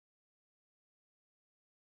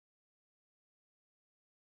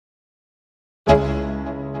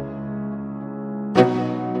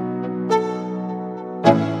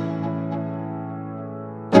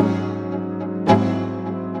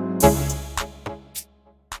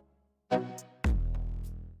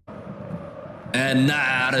And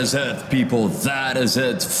that is it, people. That is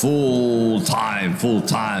it. Full time.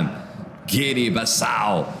 Guinea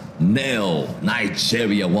Bissau 0.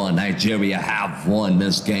 Nigeria 1. Nigeria have won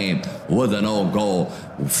this game with an own goal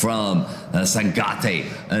from Sangate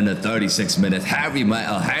in the 36th minute. Harry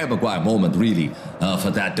Maguire moment, really,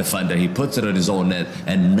 for that defender. He puts it in his own net,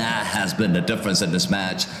 and that has been the difference in this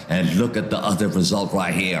match. And look at the other result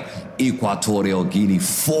right here. Equatorial Guinea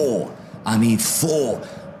 4. I mean 4.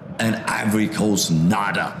 And Ivory Coast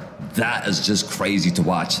nada. That is just crazy to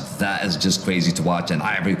watch. That is just crazy to watch. And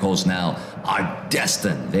Ivory Coast now are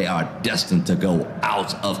destined. They are destined to go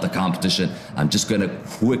out of the competition. I'm just going to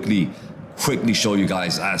quickly show you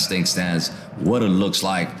guys as things stands what it looks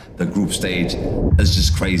like. The group stage is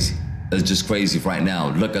just crazy. It's just crazy right now.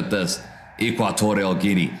 Look at this. Equatorial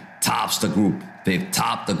Guinea tops the group. They've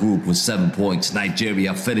topped the group with 7 points.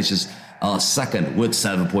 Nigeria finishes second with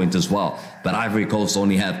 7 points as well. But Ivory Coast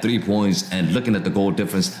only have 3 points, and looking at the goal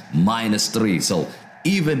difference, -3. So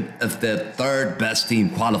even if their third best team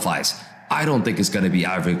qualifies, I don't think it's going to be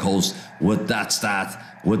Ivory Coast with that stat,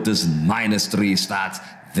 with this -3 stat.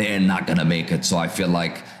 They're not going to make it. So I feel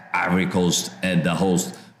like Ivory Coast and the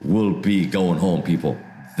host will be going home, people.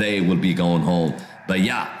 They will be going home. But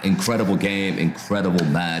yeah, incredible game, incredible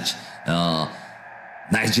match.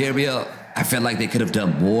 Nigeria, I feel like they could have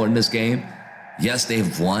done more in this game. Yes,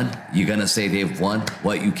 they've won. You're going to say they've won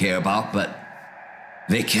what you care about, but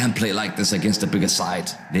they can't play like this against the bigger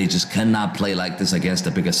sides. They just cannot play like this against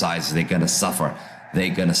the bigger sides. They're going to suffer. They're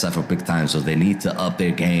going to suffer big time, so they need to up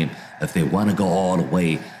their game if they want to go all the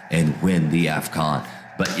way and win the AFCON.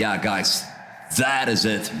 But yeah, guys, that is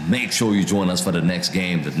it. Make sure you join us for the next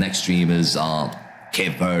game. The next stream is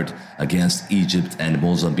Cape Verde against Egypt and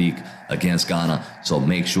Mozambique against Ghana. So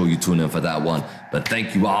make sure you tune in for that one. But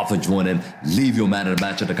thank you all for joining. Leave your man of the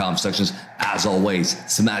match in the comment sections. As always,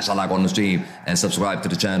 smash a like on the stream and subscribe to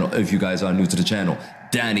the channel if you guys are new to the channel.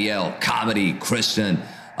 Danielle, Comedy, Christian,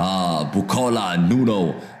 Bukola,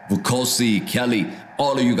 Nuno, Vukosi, Kelly,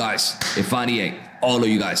 all of you guys, Ifani, all of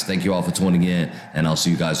you guys, thank you all for tuning in, and I'll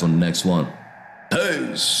see you guys on the next one.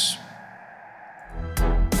 Peace.